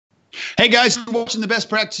Hey guys, you're watching the Best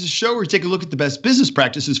Practices Show, where we take a look at the best business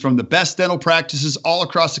practices from the best dental practices all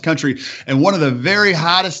across the country. And one of the very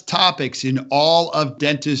hottest topics in all of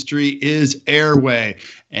dentistry is airway.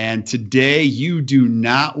 And today you do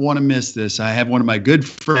not want to miss this. I have one of my good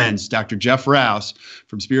friends, Dr. Jeff Rouse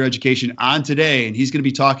from Spear Education, on today, and he's going to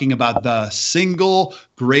be talking about the single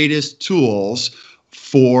greatest tools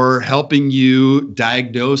for helping you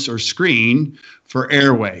diagnose or screen for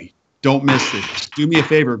airway. Don't miss this. Do me a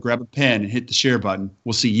favor, grab a pen and hit the share button.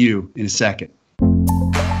 We'll see you in a second.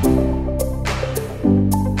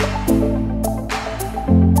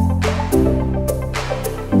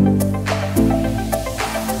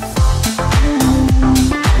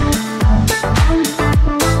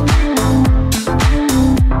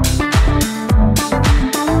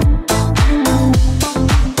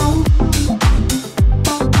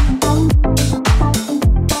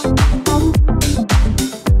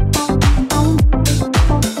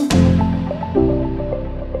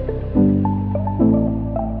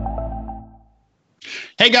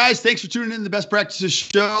 Hey guys, thanks for tuning in to the Best Practices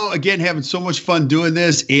Show. Again, having so much fun doing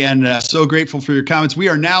this, and so grateful for your comments. We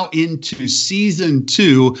are now into season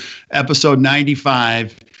 2, episode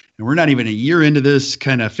 95, and we're not even a year into this,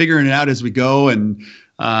 kind of figuring it out as we go, and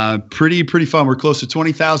pretty fun. We're close to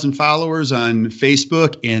 20,000 followers on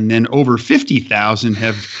Facebook, and then over 50,000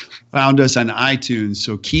 have found us on iTunes.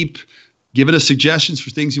 So keep giving us suggestions for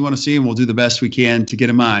things you want to see, and we'll do the best we can to get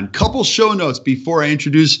them on. Couple show notes before I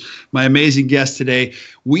introduce my amazing guest today.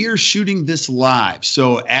 We are shooting this live.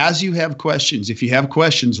 So as you have questions, if you have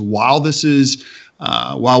questions while this is,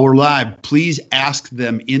 while we're live, please ask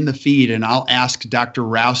them in the feed, and I'll ask Dr.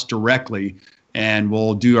 Rouse directly, and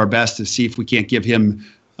we'll do our best to see if we can't give him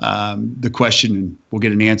the question, and we'll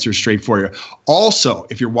get an answer straight for you. Also,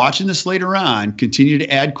 if you're watching this later on, continue to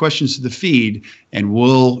add questions to the feed, and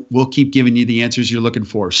we'll keep giving you the answers you're looking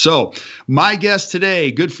for. So my guest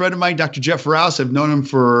today, good friend of mine, Dr. Jeff Rouse. I've known him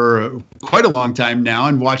for quite a long time now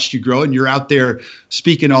and watched you grow, and you're out there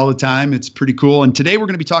speaking all the time. It's pretty cool. And today we're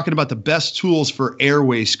going to be talking about the best tools for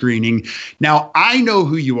airway screening. Now, I know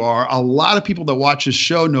who you are. A lot of people that watch this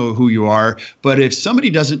show know who you are. But if somebody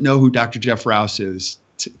doesn't know who Dr. Jeff Rouse is,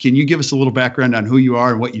 can you give us a little background on who you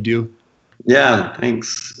are and what you do? Yeah,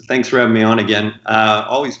 thanks. Thanks for having me on again.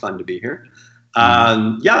 Always fun to be here.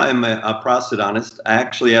 Yeah, I'm a prosthodontist. I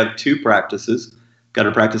actually have 2 practices. Got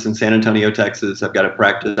a practice in San Antonio, Texas. I've got a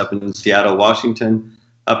practice up in Seattle, Washington.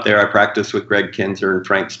 Up there, I practice with Greg Kinzer and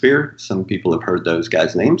Frank Spear. Some people have heard those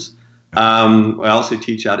guys' names. I also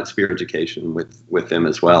teach out at Spear Education with them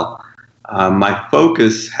as well. My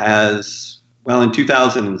focus has... Well, in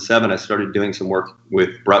 2007, I started doing some work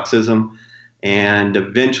with bruxism, and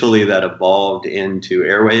eventually that evolved into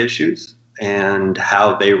airway issues and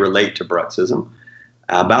how they relate to bruxism.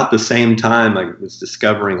 About the same time, I was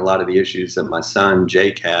discovering a lot of the issues that my son,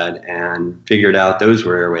 Jake, had, and figured out those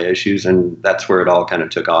were airway issues, and that's where it all kind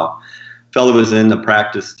of took off. Fellow was in the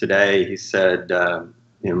practice today. He said,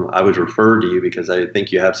 I was referred to you because I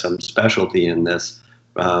think you have some specialty in this.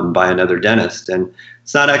 By another dentist, and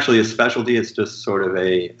it's not actually a specialty. It's just sort of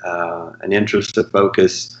an interest, a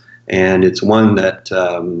focus, and it's one that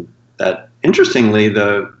that interestingly,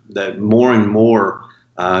 that more and more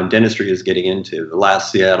dentistry is getting into. The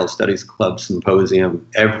last Seattle Studies Club symposium,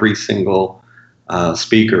 every single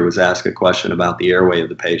speaker was asked a question about the airway of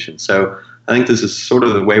the patient. So I think this is sort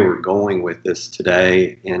of the way we're going with this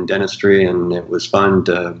today in dentistry, and it was fun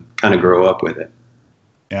to kind of grow up with it.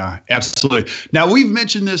 Yeah, absolutely. Now, we've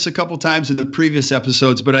mentioned this a couple times in the previous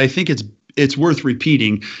episodes, but I think it's worth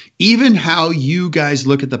repeating. Even how you guys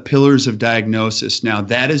look at the pillars of diagnosis, now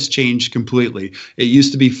that has changed completely. It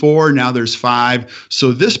used to be 4, now there's 5.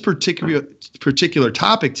 So this particular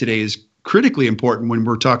topic today is critically important when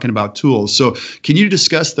we're talking about tools. So can you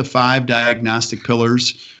discuss the 5 diagnostic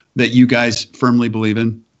pillars that you guys firmly believe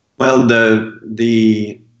in? Well,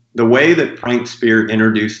 the way that Frank Spear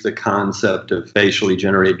introduced the concept of facially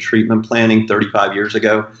generated treatment planning 35 years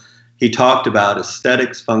ago, he talked about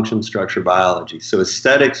aesthetics, function, structure, biology. So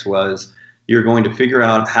aesthetics was you're going to figure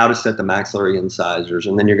out how to set the maxillary incisors,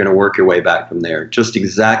 and then you're going to work your way back from there, just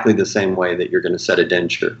exactly the same way that you're going to set a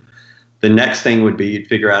denture. The next thing would be you'd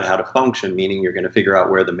figure out how to function, meaning you're going to figure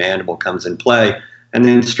out where the mandible comes in play. And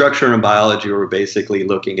then structure and biology were basically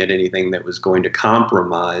looking at anything that was going to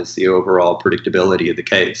compromise the overall predictability of the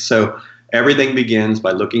case. So everything begins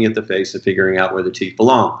by looking at the face and figuring out where the teeth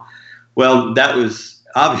belong. Well, that was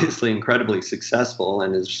obviously incredibly successful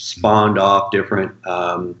and has spawned off different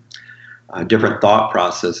thought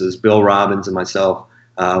processes. Bill Robbins and myself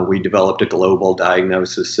We developed a global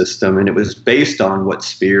diagnosis system, and it was based on what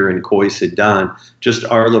Spear and Coyce had done, just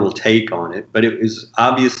our little take on it. But it was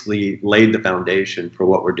obviously laid the foundation for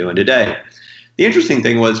what we're doing today. The interesting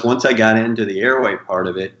thing was, once I got into the airway part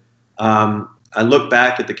of it, I looked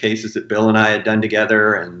back at the cases that Bill and I had done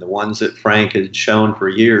together and the ones that Frank had shown for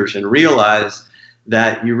years, and realized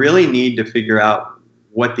that you really need to figure out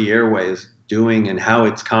what the airway is doing and how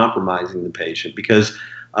it's compromising the patient. Because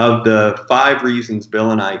of the 5 reasons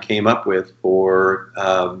Bill and I came up with for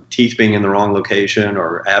teeth being in the wrong location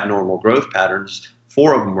or abnormal growth patterns,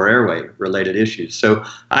 4 of them were airway related issues. So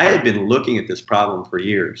I had been looking at this problem for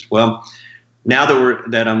years. Well, now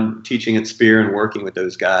that I'm teaching at Spear and working with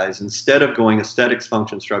those guys, instead of going aesthetics,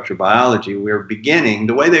 function, structure, biology, we're beginning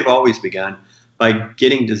the way they've always begun, by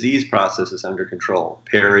getting disease processes under control,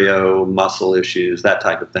 perio, muscle issues, that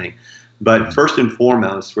type of thing. But first and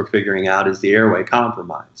foremost, we're figuring out, is the airway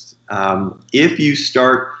compromised? If you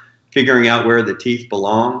start figuring out where the teeth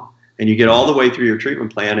belong, and you get all the way through your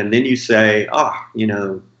treatment plan, and then you say, oh,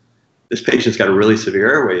 this patient's got a really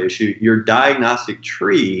severe airway issue, your diagnostic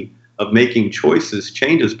tree of making choices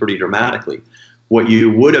changes pretty dramatically. What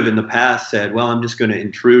you would have in the past said, well, I'm just going to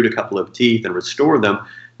intrude a couple of teeth and restore them.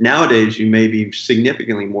 Nowadays, you may be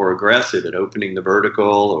significantly more aggressive at opening the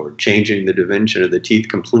vertical or changing the dimension of the teeth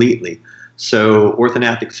completely. So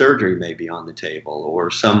orthodontic surgery may be on the table, or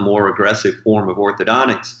some more aggressive form of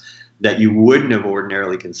orthodontics that you wouldn't have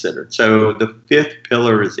ordinarily considered. So the 5th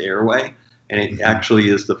pillar is airway, and it actually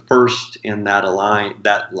is the first in that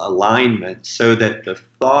alignment, so that the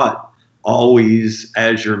thought always,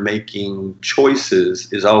 as you're making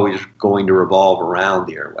choices, is always going to revolve around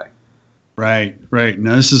the airway. Right.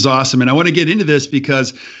 Now, this is awesome. And I want to get into this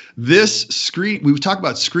because we've talked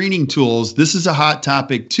about screening tools. This is a hot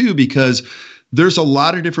topic too, because there's a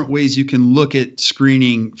lot of different ways you can look at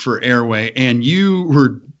screening for airway. And you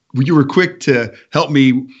were quick to help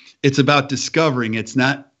me. It's about discovering. It's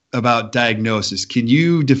not about diagnosis. Can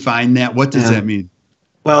you define that? What does that mean?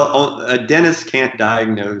 Well, a dentist can't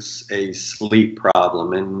diagnose a sleep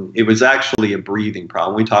problem, and it was actually a breathing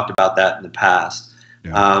problem. We talked about that in the past.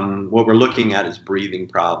 Yeah. What we're looking at is breathing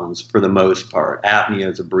problems for the most part. Apnea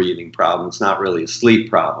is a breathing problem. It's not really a sleep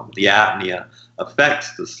problem. The apnea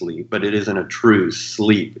affects the sleep, but it isn't a true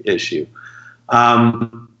sleep issue.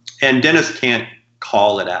 And dentists can't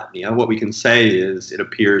call it apnea. What we can say is it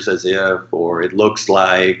appears as if, or it looks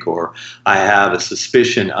like, or I have a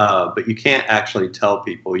suspicion of, but you can't actually tell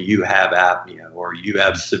people you have apnea or you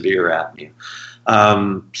have severe apnea.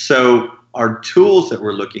 So our tools that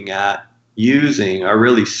we're looking at using are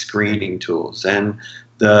really screening tools, and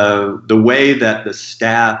the way that the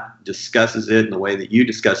staff discusses it and the way that you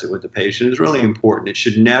discuss it with the patient is really important. It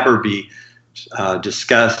should never be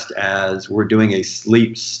discussed as we're doing a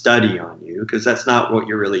sleep study on you, because that's not what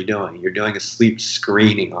you're really doing. You're doing a sleep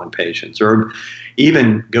screening on patients, or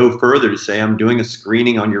even go further to say I'm doing a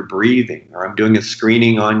screening on your breathing, or I'm doing a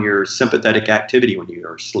screening on your sympathetic activity when you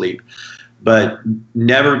are asleep. But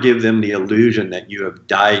never give them the illusion that you have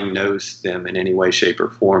diagnosed them in any way, shape, or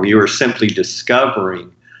form. You are simply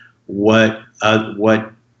discovering what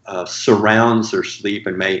surrounds their sleep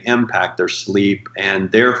and may impact their sleep,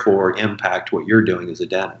 and therefore impact what you're doing as a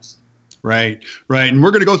dentist. Right. And we're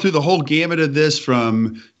going to go through the whole gamut of this,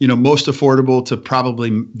 from most affordable to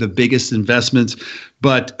probably the biggest investments.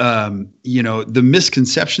 But the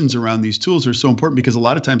misconceptions around these tools are so important, because a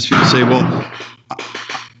lot of times people say, well,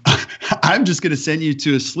 I'm just going to send you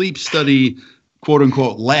to a sleep study, quote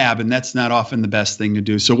unquote, lab, and that's not often the best thing to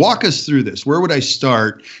do. So walk us through this. Where would I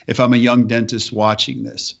start if I'm a young dentist watching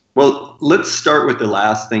this? Well, let's start with the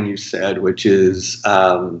last thing you said, which is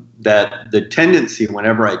that the tendency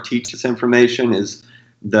whenever I teach this information is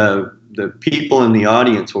the people in the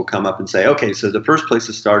audience will come up and say, okay, so the first place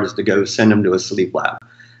to start is to go send them to a sleep lab.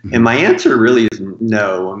 Mm-hmm. And my answer really is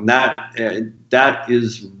no. And that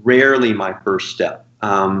is rarely my first step.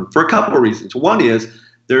 For a couple of reasons. One is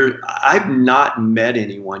I've not met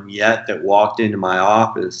anyone yet that walked into my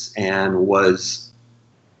office and was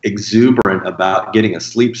exuberant about getting a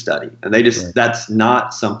sleep study, and that's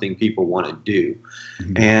not something people want to do.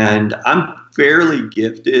 Mm-hmm. And I'm fairly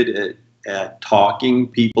gifted at talking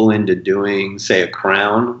people into doing, say, a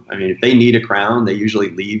crown. I mean, if they need a crown, they usually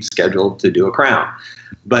leave scheduled to do a crown.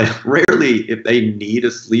 But rarely, if they need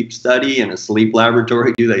a sleep study in a sleep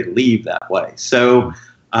laboratory, do they leave that way. So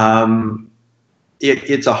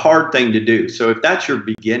it's a hard thing to do. So if that's your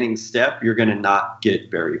beginning step, you're going to not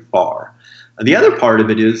get very far. The other part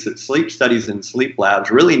of it is that sleep studies and sleep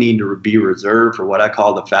labs really need to be reserved for what I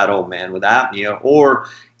call the fat old man with apnea, or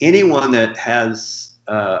anyone that has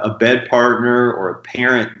a bed partner or a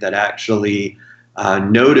parent that actually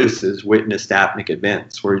notices witnessed apneic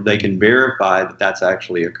events, where they can verify that that's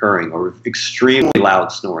actually occurring, or extremely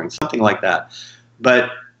loud snoring, something like that.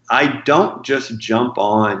 But I don't just jump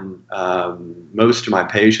on most of my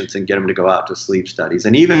patients and get them to go out to sleep studies.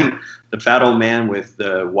 And even the fat old man with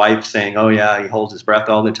the wife saying, oh yeah, he holds his breath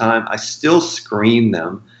all the time, I still screen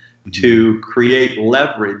them to create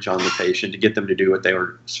leverage on the patient to get them to do what they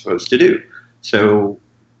were supposed to do. So,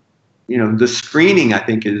 the screening, I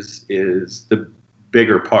think, is the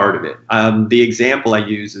bigger part of it. The example I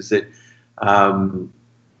use is that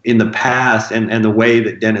in the past, and the way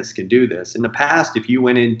that dentists can do this, in the past, if you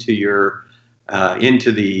went into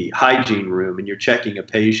into the hygiene room and you're checking a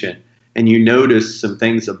patient and you notice some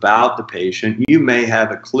things about the patient, you may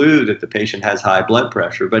have a clue that the patient has high blood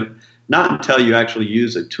pressure, but not until you actually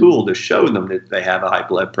use a tool to show them that they have a high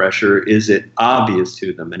blood pressure is it obvious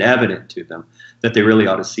to them and evident to them that they really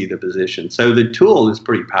ought to see the physician. So the tool is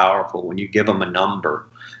pretty powerful when you give them a number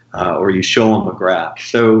or you show them a graph.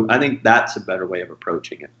 So I think that's a better way of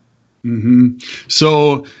approaching it. Mm-hmm.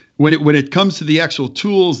 So when it comes to the actual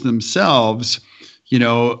tools themselves, a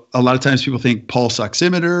lot of times people think pulse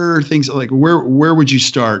oximeter, things like where would you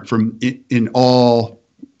start from in all?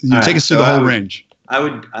 Take us through the whole range. I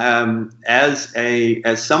would,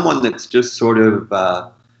 as someone that's just sort of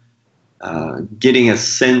getting a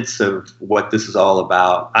sense of what this is all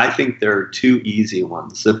about, I think there are two easy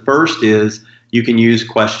ones. The first is you can use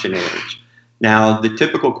questionnaires. Now, the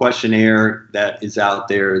typical questionnaire that is out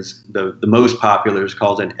there is the most popular is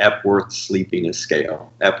called an Epworth Sleepiness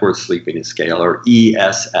Scale, or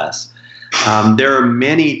ESS. There are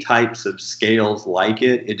many types of scales like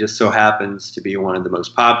it. It just so happens to be one of the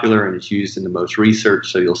most popular, and it's used in the most research,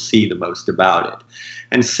 so you'll see the most about it.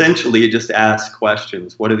 And essentially, it just asks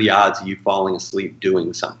questions. What are the odds of you falling asleep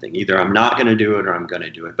doing something? Either I'm not going to do it or I'm going to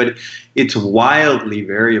do it. But it's wildly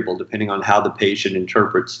variable depending on how the patient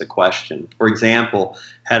interprets the question. For example,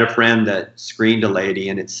 had a friend that screened a lady,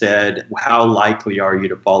 and it said, how likely are you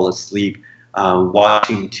to fall asleep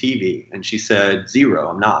watching TV? And she said, 0,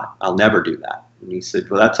 I'm not. I'll never do that. And he said,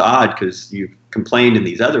 well, that's odd because you've complained in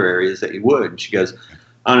these other areas that you would. And she goes,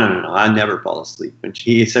 oh, no, I never fall asleep. And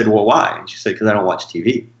he said, well, why? And she said, because I don't watch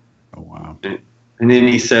TV. Oh, wow. And then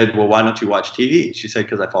he said, well, why don't you watch TV? She said,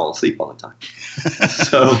 because I fall asleep all the time.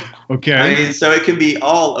 So, okay. So it can be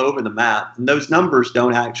all over the map. And those numbers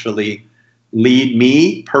don't actually lead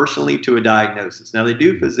me personally to a diagnosis. Now, they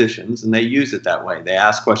do physicians, and they use it that way. They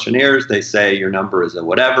ask questionnaires. They say your number is a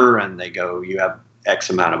whatever, and they go, you have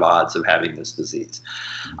X amount of odds of having this disease.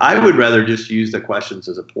 I would rather just use the questions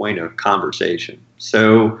as a point of conversation.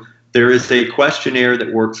 So there is a questionnaire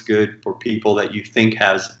that works good for people that you think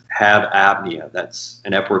have apnea. That's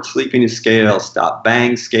an Epworth Sleepiness Scale, Stop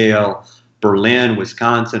Bang Scale, Berlin,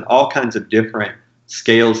 Wisconsin, all kinds of different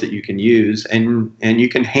scales that you can use, and you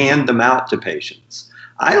can hand them out to patients.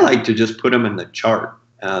 I like to just put them in the chart.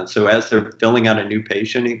 So as they're filling out a new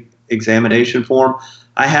patient examination form,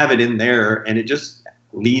 I have it in there, and it just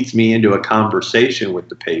leads me into a conversation with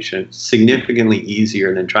the patient, significantly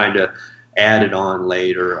easier than trying to add it on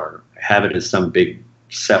later or have it as some big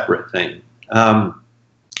separate thing.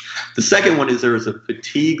 The second one is there is a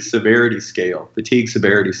fatigue severity scale,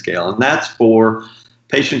 and that's for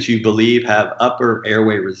patients you believe have upper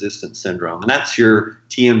airway resistance syndrome. And that's your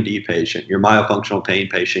TMD patient, your myofunctional pain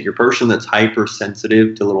patient, your person that's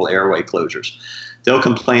hypersensitive to little airway closures. They'll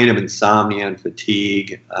complain of insomnia and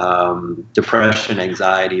fatigue, depression,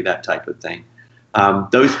 anxiety, that type of thing.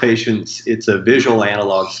 Those patients, it's a visual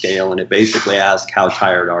analog scale, and it basically asks how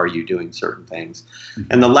tired are you doing certain things.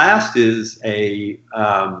 And the last is a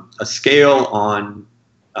scale on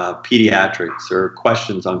pediatrics, or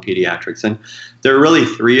questions on pediatrics. And there are really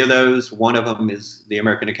 3 of those. One of them is the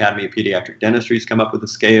American Academy of Pediatric Dentistry has come up with a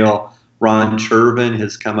scale. Ron Chervin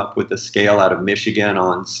has come up with a scale out of Michigan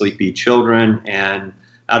on sleepy children. And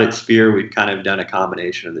out at Sphere, we've kind of done a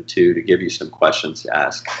combination of the two to give you some questions to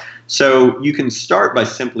ask. So you can start by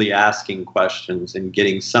simply asking questions and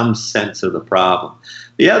getting some sense of the problem.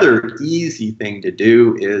 The other easy thing to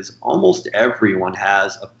do is almost everyone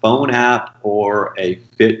has a phone app or a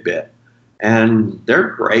Fitbit, and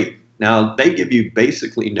they're great. Now, they give you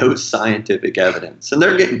basically no scientific evidence, and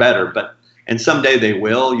they're getting better, and someday they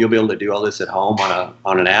will. You'll be able to do all this at home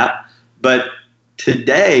on an app. But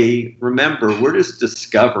today, remember, we're just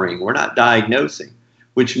discovering. We're not diagnosing,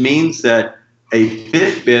 which means that a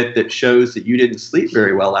Fitbit that shows that you didn't sleep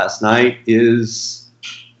very well last night is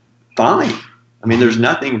fine. I mean, there's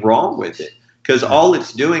nothing wrong with it, because all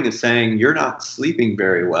it's doing is saying you're not sleeping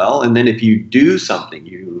very well. And then if you do something,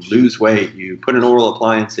 you lose weight, you put an oral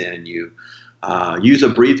appliance in, you use a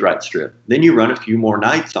breathe right strip. Then you run a few more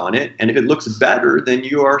nights on it, and if it looks better, then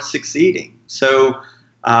you are succeeding. So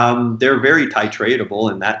they're very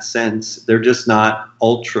titratable in that sense. They're just not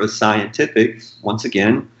ultra scientific. Once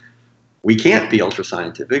again, we can't be ultra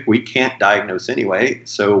scientific. We can't diagnose anyway.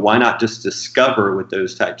 So why not just discover with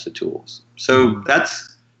those types of tools? So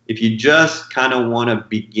that's, if you just kind of want to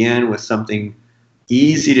begin with something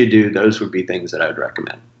easy to do, those would be things that I would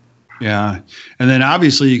recommend. Yeah. And then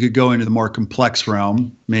obviously you could go into the more complex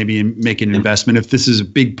realm, maybe make an investment if this is a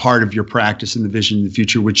big part of your practice and the vision in the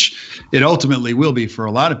future, which it ultimately will be for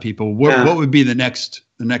a lot of people. What would be the next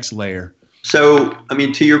layer? So, I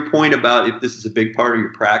mean, to your point about if this is a big part of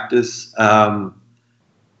your practice,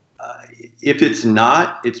 if it's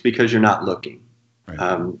not, it's because you're not looking, right.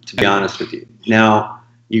 To be honest with you. Now,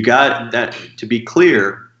 you got that, to be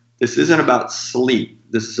clear, this isn't about sleep.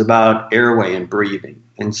 This is about airway and breathing.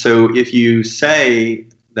 And so if you say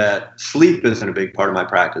that sleep isn't a big part of my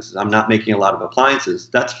practice, I'm not making a lot of appliances,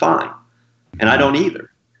 that's fine. And I don't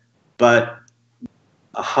either. But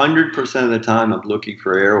 100% of the time I'm looking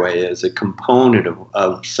for airway as a component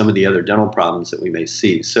of some of the other dental problems that we may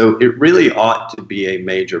see. So it really ought to be a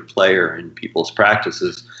major player in people's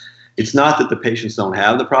practices. It's not that the patients don't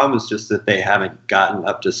have the problem, it's just that they haven't gotten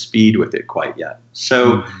up to speed with it quite yet.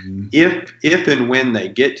 So if and when they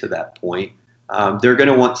get to that point, they're going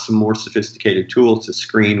to want some more sophisticated tools to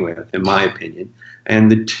screen with, in my opinion.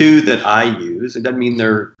 And the two that I use, it doesn't mean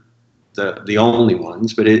they're the only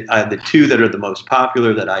ones, but the two that are the most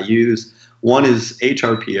popular that I use, one is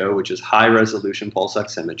HRPO, which is high resolution pulse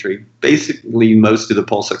oximetry. Basically, most of the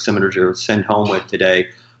pulse oximeters you're sent home with today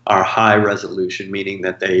are high resolution, meaning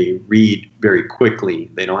that they read very quickly.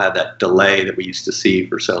 They don't have that delay that we used to see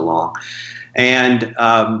for so long. And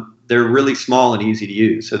they're really small and easy to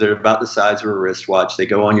use. So they're about the size of a wristwatch. They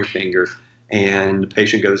go on your finger and the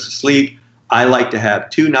patient goes to sleep. I like to have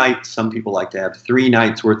 2 nights. Some people like to have 3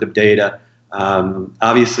 nights worth of data.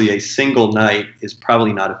 Obviously, a single night is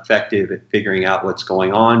probably not effective at figuring out what's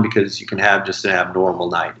going on because you can have just an abnormal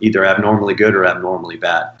night, either abnormally good or abnormally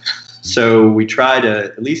bad. So we try to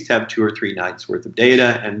at least have 2 or 3 nights worth of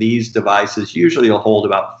data, and these devices usually will hold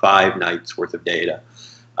about 5 nights worth of data.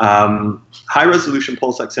 High resolution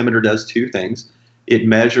pulse oximeter does 2 things. It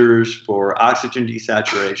measures for oxygen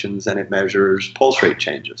desaturations and it measures pulse rate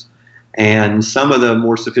changes. And some of the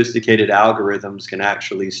more sophisticated algorithms can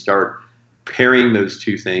actually start pairing those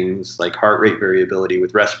 2 things, like heart rate variability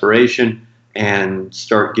with respiration, and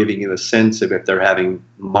start giving you a sense of if they're having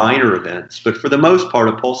minor events. But for the most part,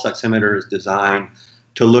 a pulse oximeter is designed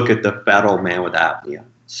to look at the fatal man with apnea.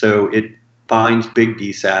 So it finds big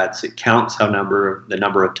desats, it counts the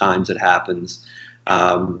number of times it happens,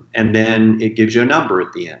 and then it gives you a number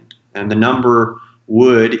at the end. And the number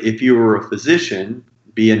would, if you were a physician,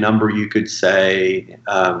 be a number you could say,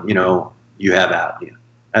 you have apnea.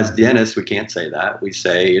 As dentists, we can't say that. We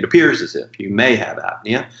say it appears as if you may have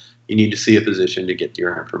apnea. You need to see a physician to get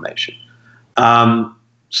your information.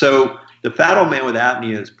 So the fatal man with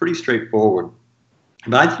apnea is pretty straightforward.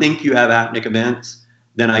 If I think you have apneic events,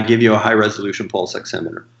 then I give you a high-resolution pulse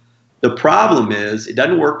oximeter. The problem is it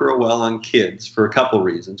doesn't work real well on kids for a couple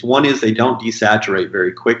reasons. One is they don't desaturate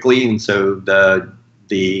very quickly, and so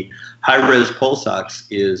the high-res pulse ox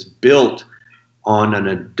is built on an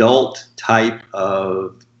adult type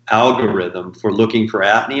of algorithm for looking for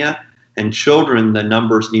apnea. And children, the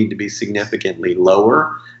numbers need to be significantly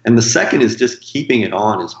lower. And the second is just keeping it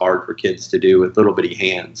on is hard for kids to do with little bitty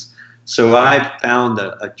hands. So I've found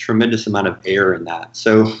a tremendous amount of error in that.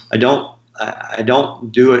 So I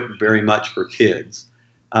don't do it very much for kids.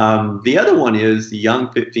 The other one is the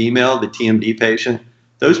young fit female, the TMD patient.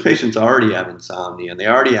 Those patients already have insomnia and they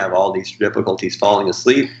already have all these difficulties falling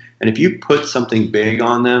asleep. And if you put something big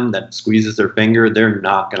on them that squeezes their finger, they're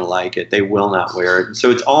not going to like it. They will not wear it. And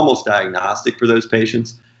so it's almost diagnostic for those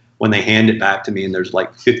patients when they hand it back to me and there's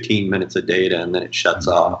like 15 minutes of data and then it shuts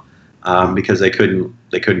off because they couldn't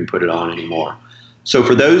put it on anymore. So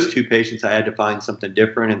for those 2 patients, I had to find something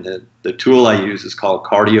different. And the tool I use is called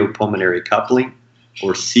cardiopulmonary coupling,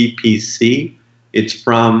 or CPC. It's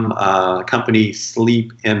from company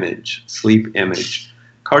Sleep Image.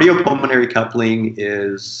 Cardiopulmonary coupling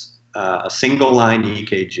is a single line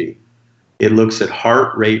EKG. It looks at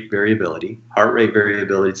heart rate variability. Heart rate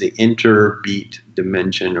variability is the interbeat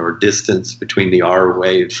dimension or distance between the R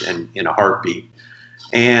waves and in a heartbeat.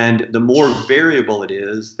 And the more variable it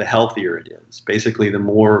is, the healthier it is. Basically, the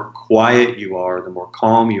more quiet you are, the more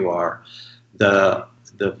calm you are, the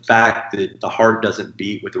fact that the heart doesn't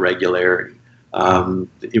beat with regularity.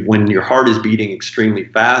 When your heart is beating extremely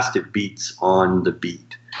fast, it beats on the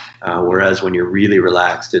beat. Whereas when you're really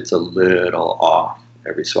relaxed, it's a little off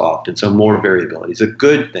every so often. So more variability is a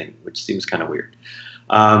good thing, which seems kind of weird.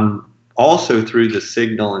 Also, through the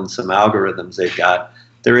signal and some algorithms they've got,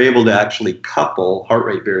 they're able to actually couple heart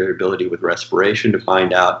rate variability with respiration to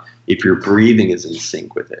find out if your breathing is in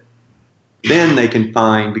sync with it. Then they can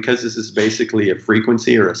find, because this is basically a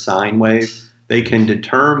frequency or a sine wave, they can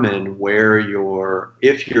determine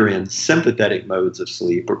if you're in sympathetic modes of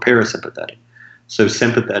sleep or parasympathetic. So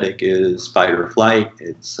sympathetic is fight or flight.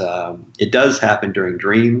 It does happen during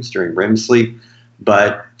dreams, during REM sleep,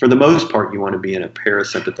 but for the most part, you want to be in a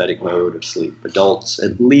parasympathetic mode of sleep. Adults,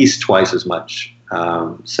 at least twice as much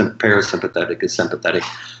parasympathetic as sympathetic,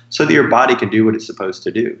 so that your body can do what it's supposed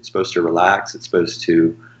to do. It's supposed to relax. It's supposed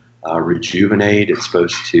to rejuvenate. It's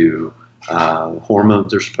supposed to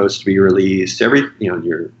hormones are supposed to be released.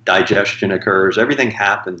 Your digestion occurs. Everything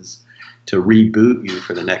happens to reboot you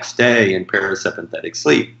for the next day in parasympathetic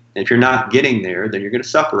sleep. And if you're not getting there, then you're going to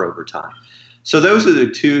suffer over time. So those are the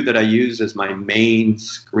two that I use as my main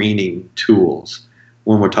screening tools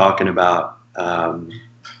when we're talking about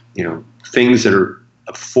things that are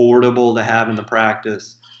affordable to have in the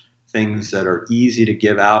practice, things that are easy to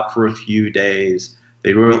give out for a few days.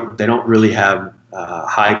 They don't really have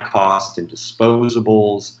high cost and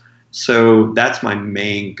disposables. So that's my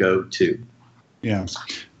main go-to. Yeah.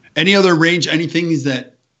 Any other range, any things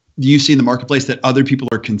that you see in the marketplace that other people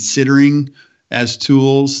are considering as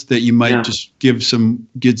tools that you might just give some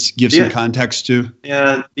context to?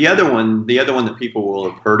 Yeah. The other one that people will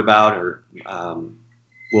have heard about or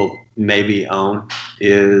will maybe own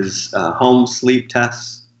is home sleep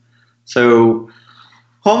tests. So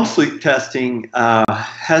home sleep testing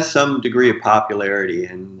has some degree of popularity,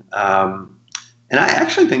 and I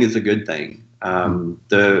actually think it's a good thing.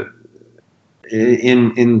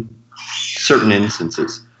 In certain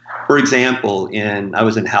instances, for example, I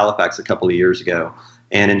was in Halifax a couple of years ago,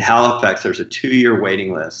 and in Halifax there's a 2-year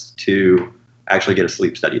waiting list to actually get a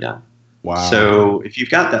sleep study done. Wow! So if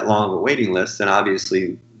you've got that long of a waiting list, then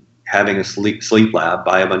obviously having a sleep lab,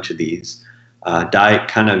 buy a bunch of these.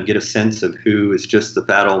 Kind of get a sense of who is just the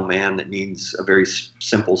fat old man that needs a very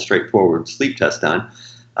simple, straightforward sleep test done.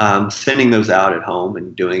 Sending those out at home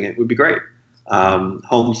and doing it would be great.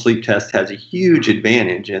 Home sleep test has a huge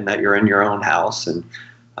advantage in that you're in your own house and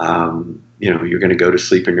you're going to go to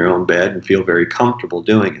sleep in your own bed and feel very comfortable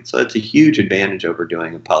doing it. So that's a huge advantage over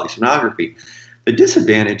doing a polysomnography. The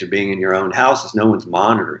disadvantage of being in your own house is no one's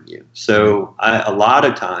monitoring you. So a lot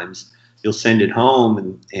of times you'll send it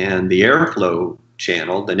home and the airflow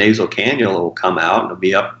channel, the nasal cannula will come out and it'll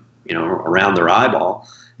be up, around their eyeball,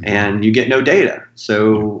 and you get no data.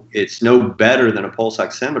 So it's no better than a pulse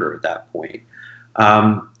oximeter at that point.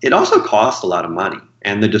 It also costs a lot of money,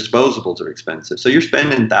 and the disposables are expensive. So you're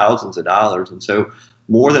spending thousands of dollars, and so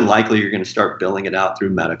more than likely you're going to start billing it out through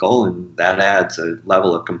medical, and that adds a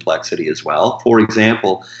level of complexity as well. For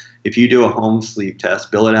example, if you do a home sleep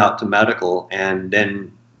test, bill it out to medical, and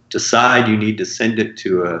then decide you need to send it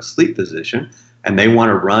to a sleep physician, and they want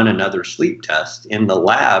to run another sleep test in the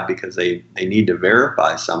lab because they need to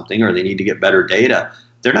verify something or they need to get better data,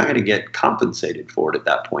 they're not going to get compensated for it at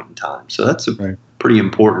that point in time. So that's a pretty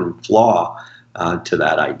important flaw to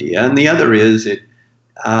that idea. And the other is it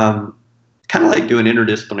kind of like doing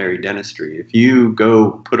interdisciplinary dentistry. If you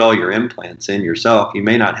go put all your implants in yourself, you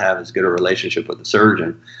may not have as good a relationship with the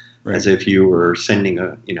surgeon as if you were sending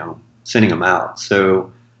them out.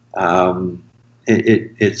 So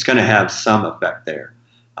it's going to have some effect there.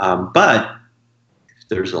 But if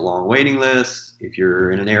there's a long waiting list, if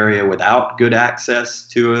you're in an area without good access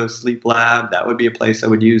to a sleep lab, that would be a place I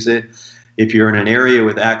would use it. If you're in an area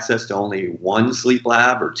with access to only one sleep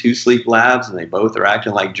lab or two sleep labs and they both are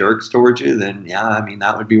acting like jerks towards you, then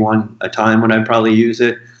that would be a time when I'd probably use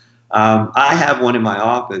it. I have one in my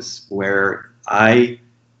office where I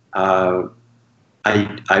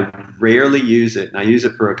rarely use it, and I use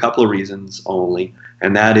it for a couple of reasons only,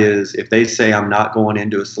 and that is if they say I'm not going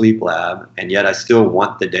into a sleep lab and yet I still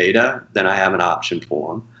want the data, then I have an option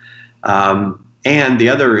for them. And the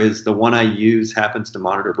other is the one I use happens to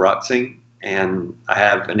monitor bruxing, and I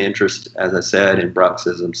have an interest, as I said, in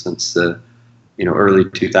bruxism since the early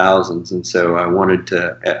 2000s, and so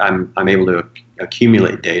I'm able to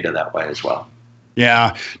accumulate data that way as well.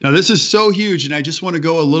 Yeah. Now, this is so huge, and I just want to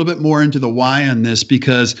go a little bit more into the why on this,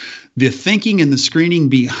 because the thinking and the screening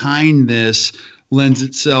behind this lends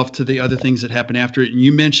itself to the other things that happen after it. And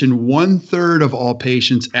you mentioned 1/3 of all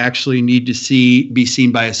patients actually need to be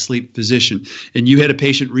seen by a sleep physician. And you had a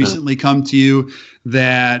patient recently come to you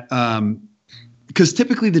that because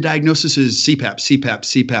typically the diagnosis is CPAP, CPAP,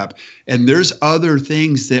 CPAP, and there's other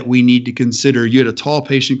things that we need to consider. You had a tall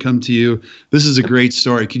patient come to you. This is a great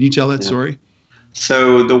story. Can you tell that story?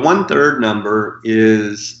 So the 1/3 number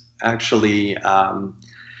is actually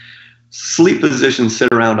sleep physicians sit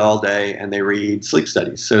around all day and they read sleep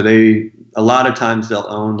studies. So a lot of times they'll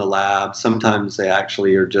own the lab. Sometimes they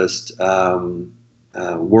actually are just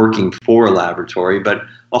working for a laboratory, but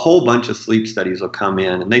a whole bunch of sleep studies will come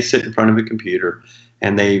in and they sit in front of a computer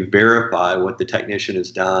and they verify what the technician has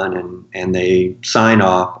done and they sign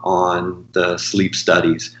off on the sleep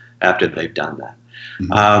studies after they've done that.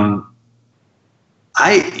 Mm-hmm.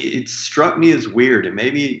 It struck me as weird, and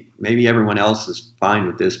maybe everyone else is fine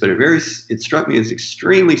with this, but it struck me as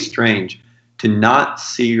extremely strange to not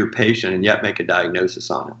see your patient and yet make a diagnosis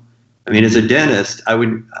on it. I mean, as a dentist,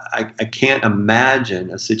 I can't imagine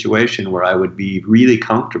a situation where I would be really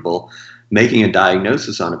comfortable making a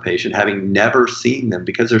diagnosis on a patient, having never seen them,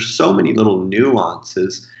 because there's so many little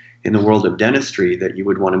nuances in the world of dentistry that you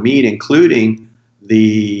would want to meet, including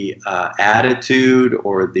the attitude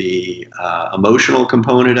or the emotional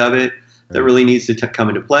component of it that really needs to come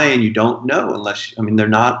into play, and you don't know unless, they're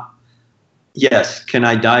not, yes, can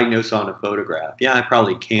I diagnose on a photograph? Yeah, I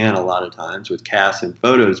probably can a lot of times with casts and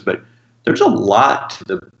photos, but there's a lot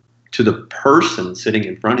to the person sitting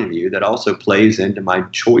in front of you that also plays into my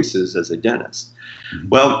choices as a dentist. Mm-hmm.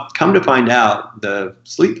 Well, come to find out, the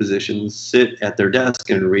sleep physicians sit at their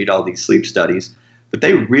desk and read all these sleep studies, but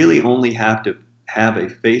they really only have to have a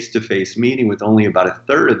face-to-face meeting with only about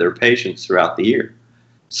 1/3 of their patients throughout the year.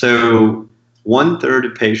 So 1/3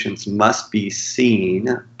 of patients must be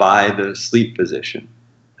seen by the sleep physician.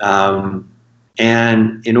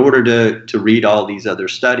 And in order to read all these other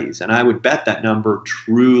studies, and I would bet that number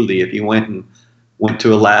truly, if you went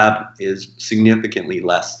to a lab, is significantly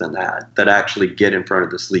less than that actually get in front of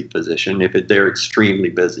the sleep physician if they're extremely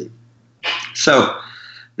busy. So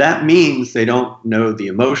that means they don't know the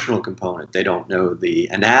emotional component. They don't know the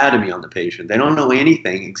anatomy on the patient. They don't know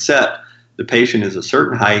anything except the patient is a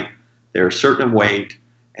certain height, they're a certain weight,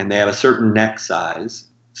 and they have a certain neck size.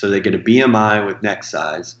 So they get a BMI with neck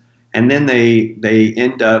size. And then they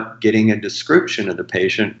end up getting a description of the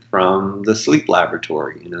patient from the sleep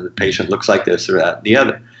laboratory. The patient looks like this or that, the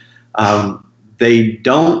other. They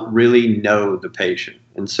don't really know the patient.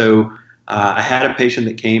 And so I had a patient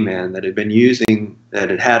that came in that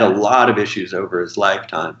had had a lot of issues over his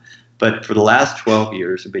lifetime, but for the last 12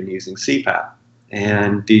 years had been using CPAP.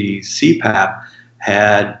 And the CPAP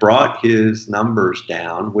had brought his numbers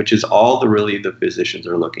down, which is all the physicians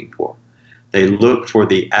are looking for. They look for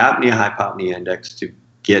the apnea-hypopnea index to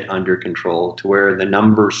get under control to where the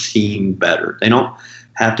numbers seem better. They don't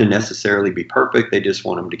have to necessarily be perfect. They just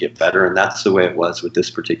want them to get better, and that's the way it was with this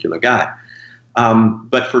particular guy.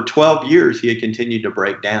 But for 12 years, he had continued to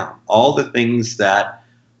break down. All the things that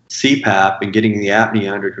CPAP and getting the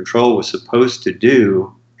apnea under control was supposed to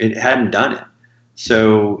do, it hadn't done it.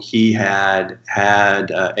 So he had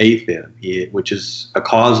AFib, which is a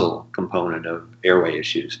causal component of airway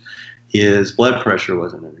issues. His blood pressure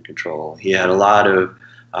wasn't under control. He had a lot of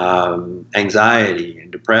anxiety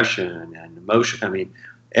and depression and emotion.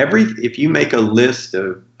 If you make a list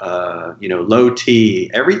of, low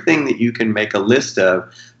T, everything that you can make a list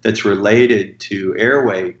of that's related to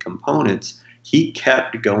airway components, he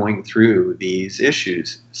kept going through these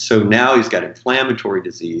issues. So now he's got inflammatory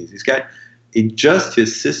disease.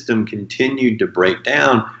 His system continued to break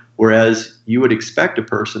down, whereas you would expect a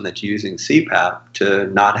person that's using CPAP to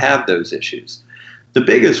not have those issues. The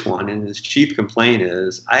biggest one, and his chief complaint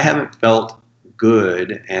is, I haven't felt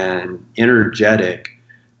good and energetic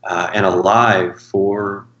and alive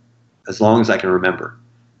for as long as I can remember.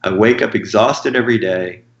 I wake up exhausted every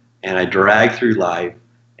day, and I drag through life,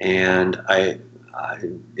 and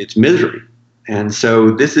it's misery. And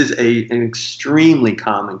so this is an extremely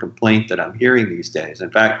common complaint that I'm hearing these days.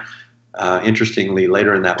 In fact, interestingly,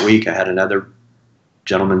 later in that week, I had another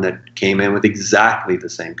gentleman that came in with exactly the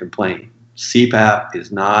same complaint. CPAP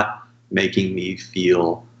is not making me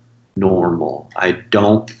feel normal. I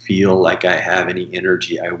don't feel like I have any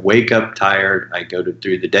energy. I wake up tired. I go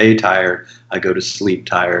through the day tired. I go to sleep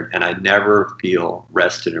tired, and I never feel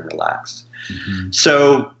rested and relaxed. Mm-hmm.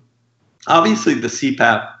 So obviously the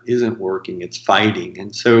CPAP isn't working. It's fighting.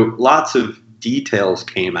 And so lots of details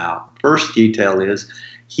came out. First detail is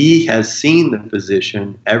he has seen the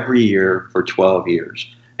physician every year for 12 years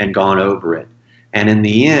and gone over it. And in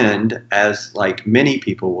the end, as like many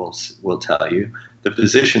people will tell you, the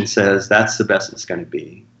physician says that's the best it's going to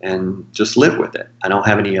be, and just live with it. I don't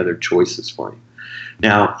have any other choices for you.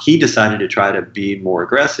 Now, he decided to try to be more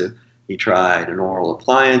aggressive. He tried an oral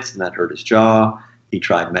appliance, and that hurt his jaw. He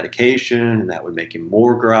tried medication, and that would make him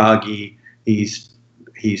more groggy. He's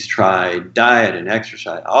tried diet and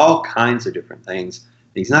exercise, all kinds of different things.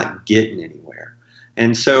 He's not getting anywhere.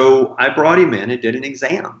 And so I brought him in and did an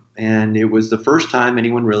exam. And it was the first time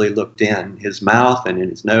anyone really looked in his mouth and in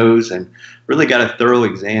his nose and really got a thorough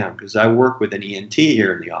exam, because I work with an ENT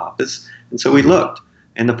here in the office. And so we looked.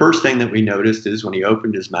 And the first thing that we noticed is when he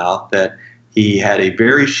opened his mouth that he had a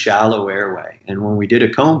very shallow airway. And when we did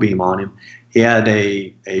a cone beam on him, he had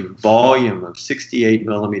a volume of 68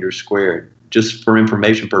 millimeters squared. Just for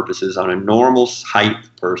information purposes, on a normal height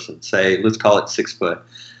person, say, let's call it 6 foot,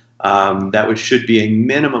 that should be a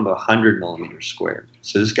minimum of 100 millimeters squared.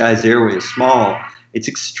 So this guy's airway is small. It's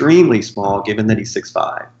extremely small given that he's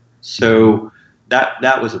 6'5". So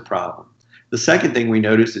that was a problem. The second thing we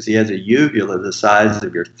noticed is he has a uvula the size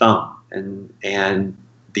of your thumb, and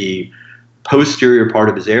the posterior part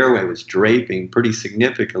of his airway was draping pretty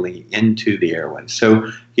significantly into the airway. So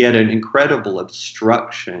he had an incredible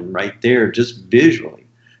obstruction right there, just visually.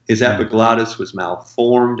 His epiglottis was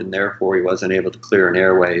malformed, and therefore he wasn't able to clear an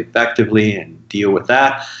airway effectively and deal with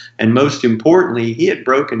that. And most importantly, he had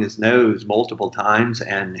broken his nose multiple times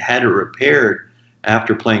and had it repaired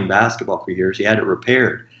after playing basketball for years. He had it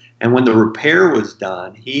repaired. And when the repair was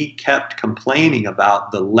done, he kept complaining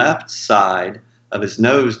about the left side of his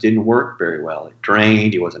nose didn't work very well. It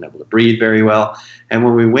drained. He wasn't able to breathe very well. And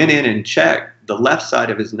when we went in and checked, the left side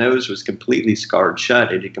of his nose was completely scarred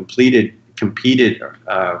shut. It had competed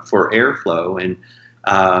for airflow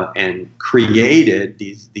and created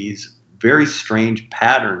these very strange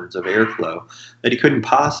patterns of airflow that he couldn't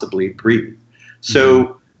possibly breathe.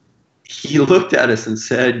 So he looked at us and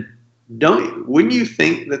said, wouldn't you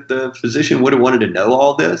think that the physician would have wanted to know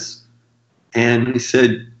all this? And he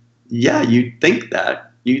said, yeah, you'd think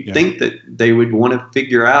that. You'd think that they would want to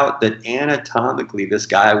figure out that anatomically this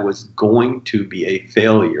guy was going to be a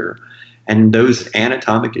failure, and those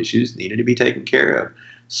anatomic issues needed to be taken care of.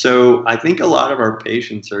 So I think a lot of our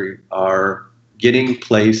patients are getting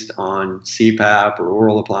placed on CPAP or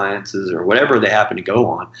oral appliances or whatever they happen to go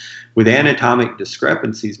on with anatomic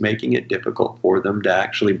discrepancies, making it difficult for them to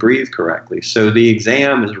actually breathe correctly. So the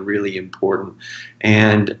exam is really important.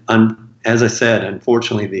 And as I said,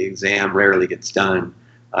 unfortunately, the exam rarely gets done,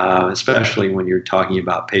 especially when you're talking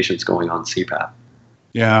about patients going on CPAP.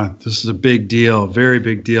 Yeah, this is a big deal, very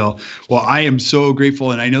big deal. Well, I am so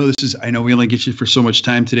grateful, and I know we only get you for so much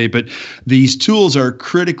time today, but these tools are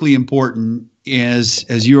critically important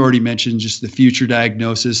as you already mentioned, just the future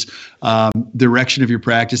diagnosis, direction of your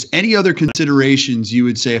practice. Any other considerations you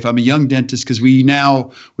would say if I'm a young dentist, because we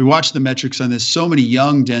watch the metrics on this, so many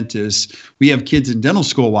young dentists, we have kids in dental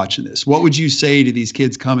school watching this. What would you say to these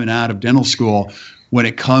kids coming out of dental school when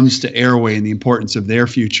it comes to airway and the importance of their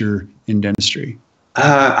future in dentistry?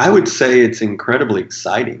 I would say it's incredibly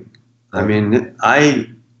exciting. I mean, I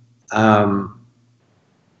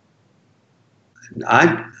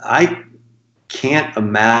can't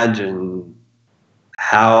imagine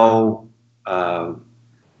how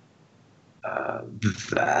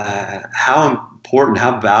important,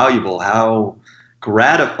 how valuable, how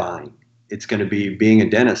gratifying it's going to be being a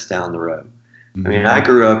dentist down the road. Mm-hmm. I mean, I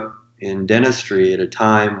grew up in dentistry at a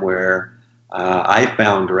time where I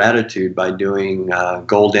found gratitude by doing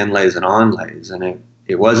gold inlays and onlays, and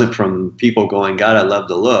it wasn't from people going, God, I love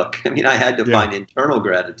the look. I mean, I had to find internal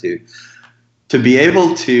gratitude to be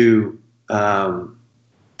able to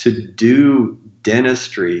do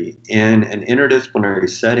dentistry in an interdisciplinary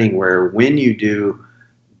setting where when you do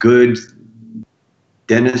good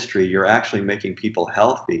dentistry, you're actually making people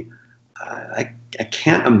healthy. I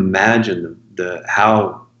can't imagine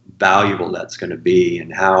how valuable that's going to be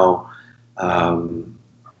and how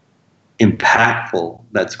impactful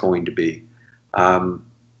that's going to be.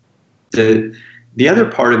 The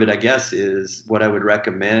other part of it, I guess, is what I would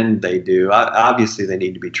recommend they do. Obviously, they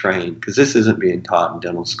need to be trained because this isn't being taught in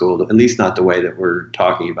dental school, at least not the way that we're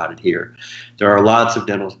talking about it here. There are lots of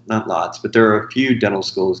not lots, but there are a few dental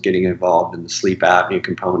schools getting involved in the sleep apnea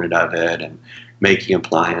component of it and making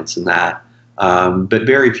appliance and that. But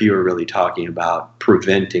very few are really talking about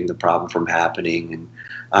preventing the problem from happening,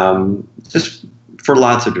 and just for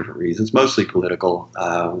lots of different reasons, mostly political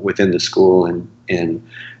within the school, and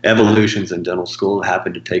evolutions in dental school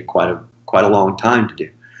happen to take quite a long time to do.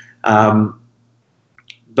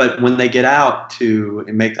 But when they get out to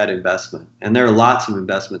make that investment, and there are lots of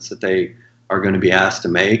investments that they are going to be asked to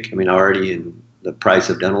make. I mean, already in the price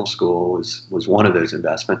of dental school was one of those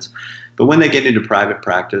investments. But when they get into private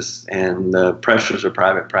practice and the pressures of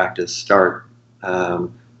private practice start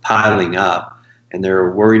piling up and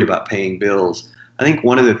they're worried about paying bills, I think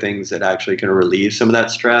one of the things that actually can relieve some of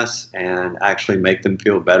that stress and actually make them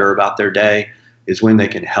feel better about their day is when they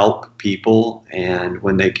can help people and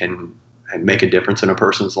when they can make a difference in a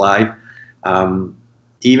person's life.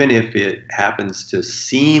 Even if it happens to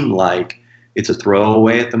seem like it's a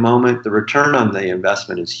throwaway at the moment, the return on the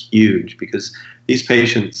investment is huge, because these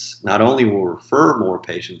patients not only will refer more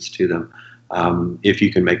patients to them if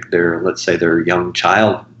you can make let's say their young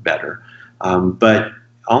child better, but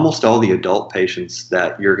almost all the adult patients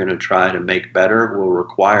that you're going to try to make better will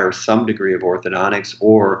require some degree of orthodontics,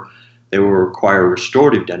 or they will require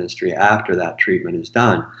restorative dentistry after that treatment is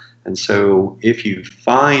done. And so if you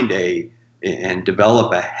find and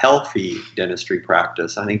develop a healthy dentistry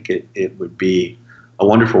practice, I think it would be a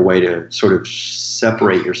wonderful way to sort of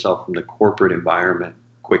separate yourself from the corporate environment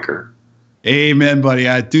quicker. Amen, buddy.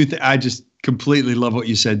 I just completely love what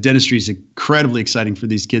you said. Dentistry is incredibly exciting for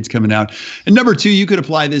these kids coming out. And number two, you could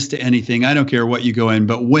apply this to anything. I don't care what you go in,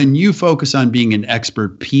 but when you focus on being an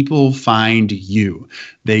expert, people find you.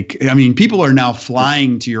 People are now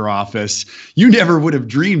flying to your office. You never would have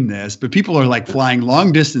dreamed this, but people are like flying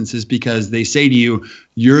long distances because they say to you,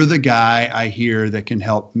 you're the guy I hear that can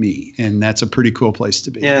help me. And that's a pretty cool place to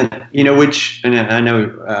be. Yeah. And I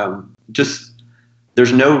know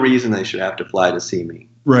there's no reason they should have to fly to see me.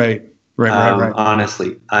 Right. Right.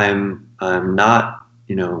 Honestly, I'm not,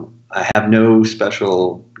 I have no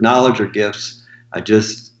special knowledge or gifts. I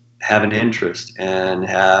just have an interest and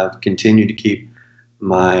have continued to keep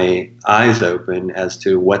my eyes open as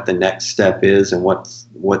to what the next step is and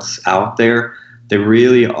what's out there.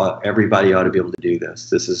 Everybody ought to be able to do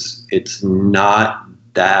this. It's not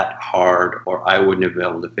that hard, or I wouldn't have been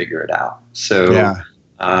able to figure it out. So yeah.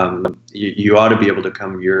 You ought to be able to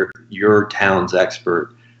become your town's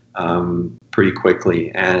expert pretty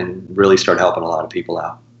quickly and really start helping a lot of people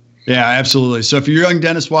out. Yeah, absolutely. So if you're a young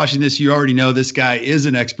dentist watching this, you already know this guy is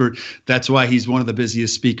an expert. That's why he's one of the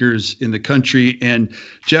busiest speakers in the country. And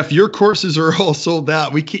Jeff, your courses are all sold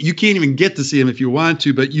out. You can't even get to see him if you want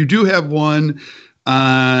to, but you do have one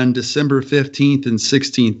on December 15th and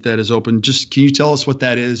 16th that is open. Just can you tell us what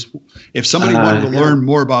that is? If somebody wanted to learn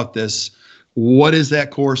more about this, what is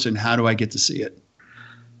that course and how do I get to see it?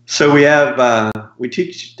 So we have I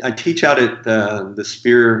teach out at the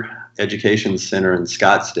Spear Education Center in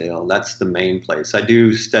Scottsdale. That's the main place. I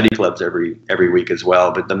do study clubs every week as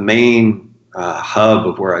well, but the main hub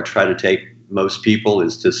of where I try to take most people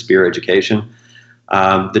is to Spear Education.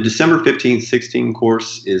 The December 15th, 16th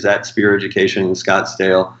course is at Spear Education in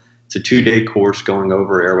Scottsdale. It's a 2-day course going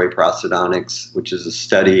over airway prosthodontics, which is a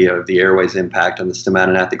study of the airway's impact on the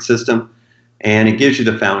stomatognathic system. And it gives you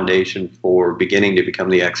the foundation for beginning to become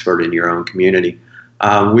the expert in your own community.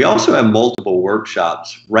 We also have multiple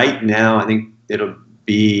workshops. Right now, I think it'll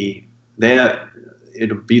be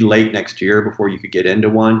late next year before you could get into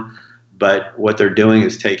one. But what they're doing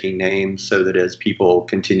is taking names so that as people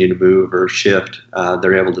continue to move or shift,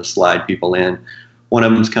 they're able to slide people in. One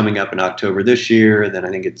of them is coming up in October this year. Then I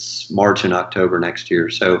think it's March and October next year.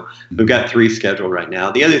 So we've got 3 scheduled right now.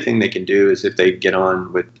 The other thing they can do is if they get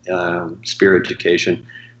on with Spear Education,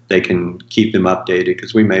 they can keep them updated,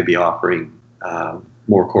 because we may be offering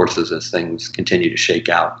more courses as things continue to shake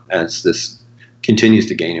out, as this continues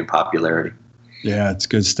to gain in popularity. Yeah, it's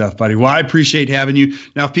good stuff, buddy. Well, I appreciate having you.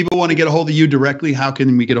 Now, if people want to get a hold of you directly, how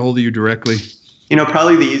can we get a hold of you directly?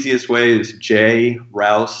 Probably the easiest way is J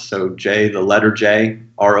Rouse, so J, the letter J,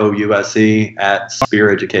 ROUSE at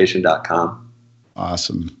speareducation.com.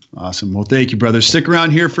 Awesome. Well, thank you, brother. Stick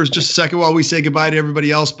around here for just a second while we say goodbye to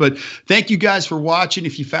everybody else. But thank you guys for watching.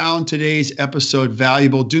 If you found today's episode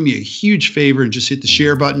valuable, do me a huge favor and just hit the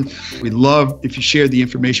share button. We'd love if you share the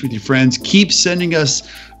information with your friends. Keep sending us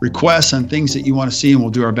requests on things that you want to see, and we'll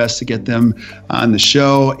do our best to get them on the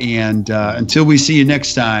show. And until we see you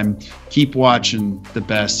next time, keep watching the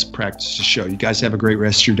Best Practices Show. You guys have a great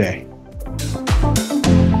rest of your day.